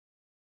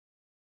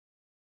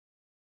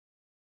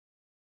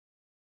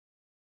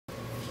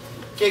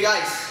Okay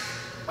guys,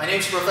 my name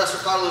is Professor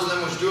Carlos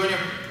Lemos Jr.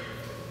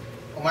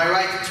 On my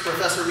right is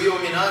Professor Rio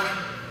Minami.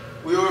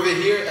 We're over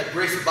here at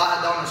Gracie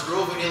Barra Downers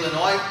Grove in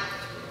Illinois,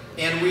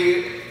 and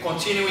we're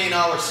continuing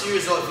our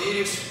series of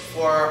videos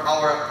for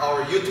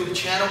our YouTube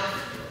channel.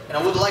 And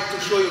I would like to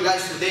show you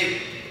guys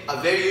today a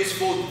very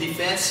useful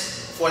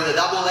defense for the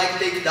double leg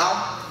takedown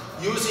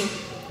using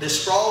the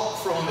sprawl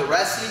from the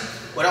wrestling,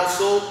 but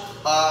also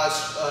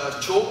a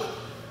choke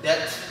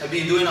that I've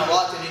been doing a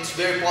lot, and it's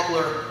very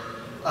popular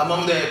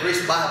among the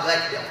Gracie Barra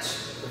black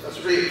belts.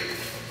 Professor Rio.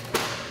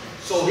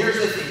 So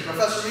here's the thing,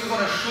 Professor Rio is going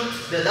to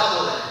shoot the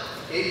double leg.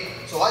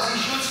 Okay? So as he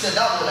shoots the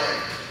double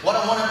leg, what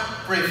I want to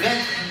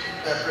prevent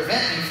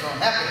him from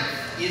happening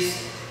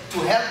is to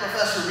have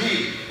Professor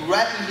Rio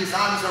wrapping his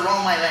arms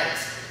around my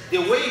legs.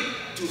 The way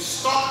to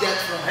stop that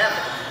from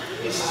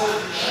happening is to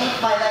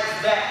shoot my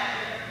legs back,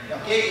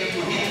 okay, and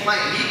to hit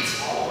my hips,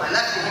 my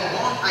left hip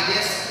bone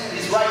against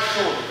his right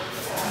shoulder.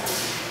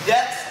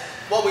 That's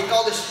what we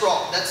call the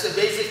sprawl. That's the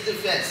basic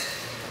defense.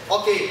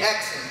 Okay,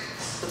 excellent.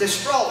 But the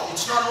sprawl,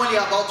 it's not only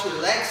about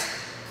your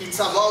legs, it's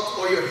about,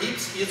 or your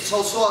hips, it's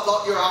also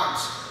about your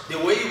arms. The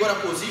way you're going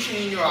to position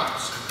in your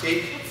arms.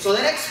 Okay? So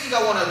the next thing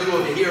I want to do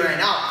over here right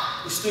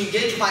now is to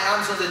engage my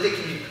arms on the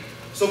technique.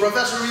 So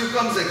Professor Rio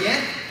comes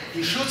again,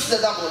 he shoots the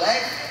double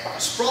leg, I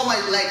sprawl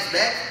my legs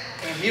back,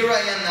 and here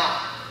I am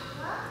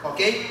now.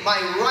 Okay? My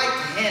right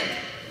hand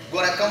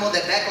gonna come on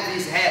the back of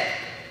his head.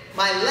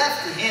 My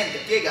left hand,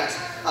 okay guys,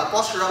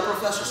 posture up,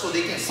 Professor, so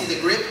they can see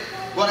the grip,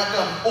 gonna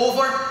come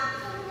over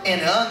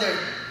and under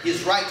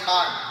his right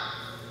arm.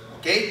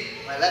 Okay?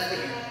 My left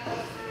hand.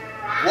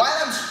 While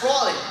I'm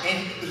sprawling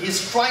and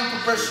he's trying to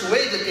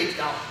persuade the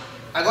takedown,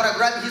 I'm gonna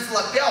grab his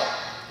lapel,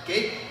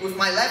 okay, with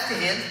my left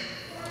hand,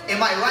 and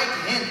my right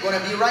hand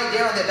gonna be right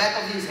there on the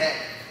back of his head.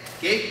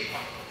 Okay?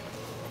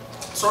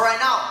 So right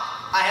now,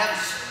 I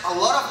have a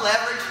lot of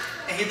leverage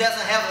and he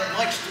doesn't have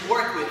much to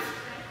work with.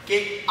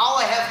 Okay? All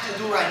I have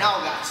to do right now,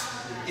 guys,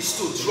 is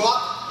to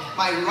drop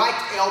my right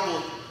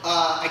elbow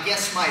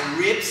against my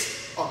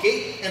ribs,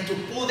 okay, and to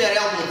pull that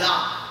elbow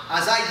down.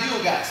 As I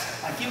do, guys,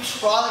 I keep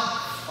sprawling,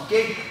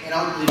 okay, and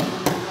I'll do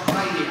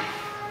right here.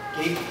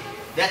 Okay?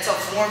 That's a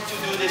form to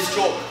do this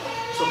choke.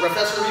 So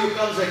Professor Rio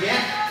comes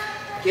again,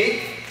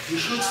 okay, he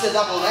shoots the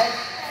double leg,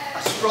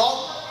 I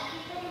sprawl,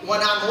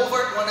 when I'm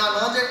over, when I'm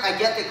under, I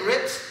get the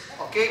grips,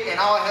 okay, and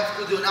all I have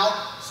to do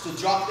now is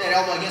to drop that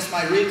elbow against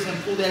my ribs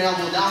and pull that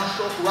elbow down,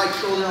 right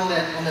shoulder on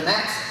the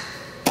mat,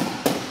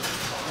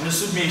 and the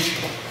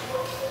submission.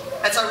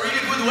 That's a really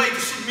good way to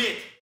submit.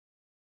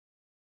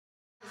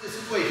 The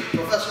situation.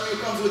 Professor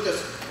Rio comes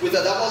with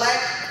a double leg,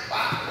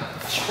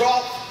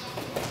 sprawl,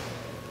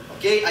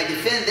 okay, I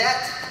defend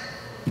that,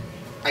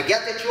 I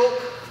get the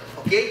choke,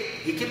 okay,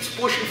 he keeps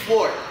pushing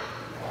forward.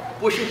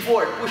 Pushing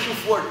forward, pushing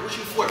forward,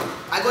 pushing forward.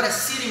 I'm gonna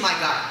sit in my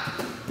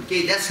guard.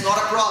 Okay, that's not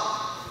a problem.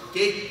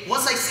 Okay,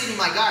 once I sit in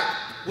my guard,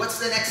 what's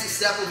the next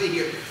step over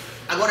here?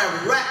 I'm gonna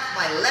wrap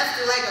my left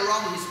leg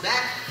around his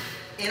back,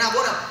 and I'm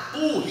gonna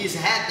pull his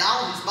head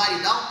down, his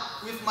body down,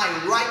 with my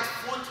right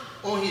foot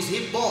on his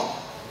hip bone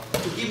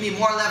to give me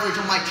more leverage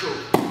on my choke.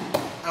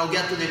 And I'll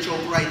get to the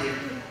choke right there.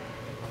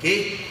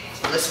 Okay,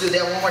 so let's do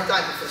that one more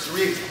time, Professor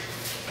Rio.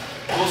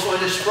 Goes for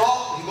the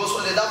sprawl, he goes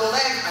for the double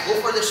leg, I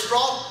go for the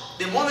sprawl.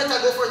 The moment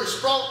I go for the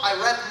sprawl, I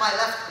wrap my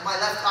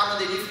left arm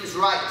underneath his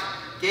right.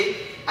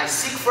 Okay? I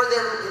seek for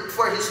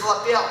his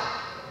lapel.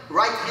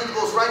 Right hand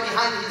goes right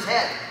behind his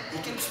head. He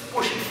keeps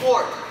pushing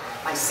forward.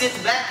 I sit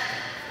back,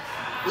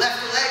 left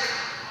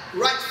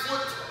leg, right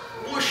foot,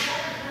 push,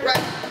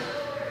 right.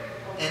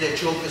 And the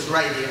choke is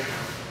right there.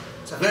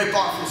 It's a very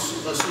powerful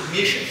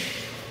submission.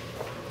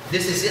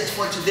 This is it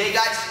for today,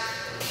 guys.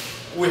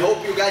 We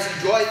hope you guys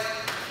enjoyed.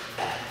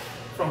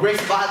 From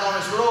Gracie Barra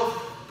Downers Grove,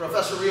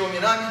 Professor Rio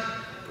Minami,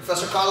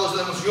 Professor Carlos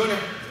Lemos Jr.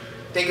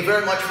 Thank you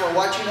very much for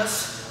watching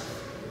us.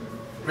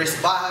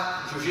 Gracie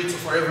Barra, Jiu-Jitsu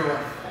for everyone.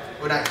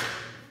 Good night.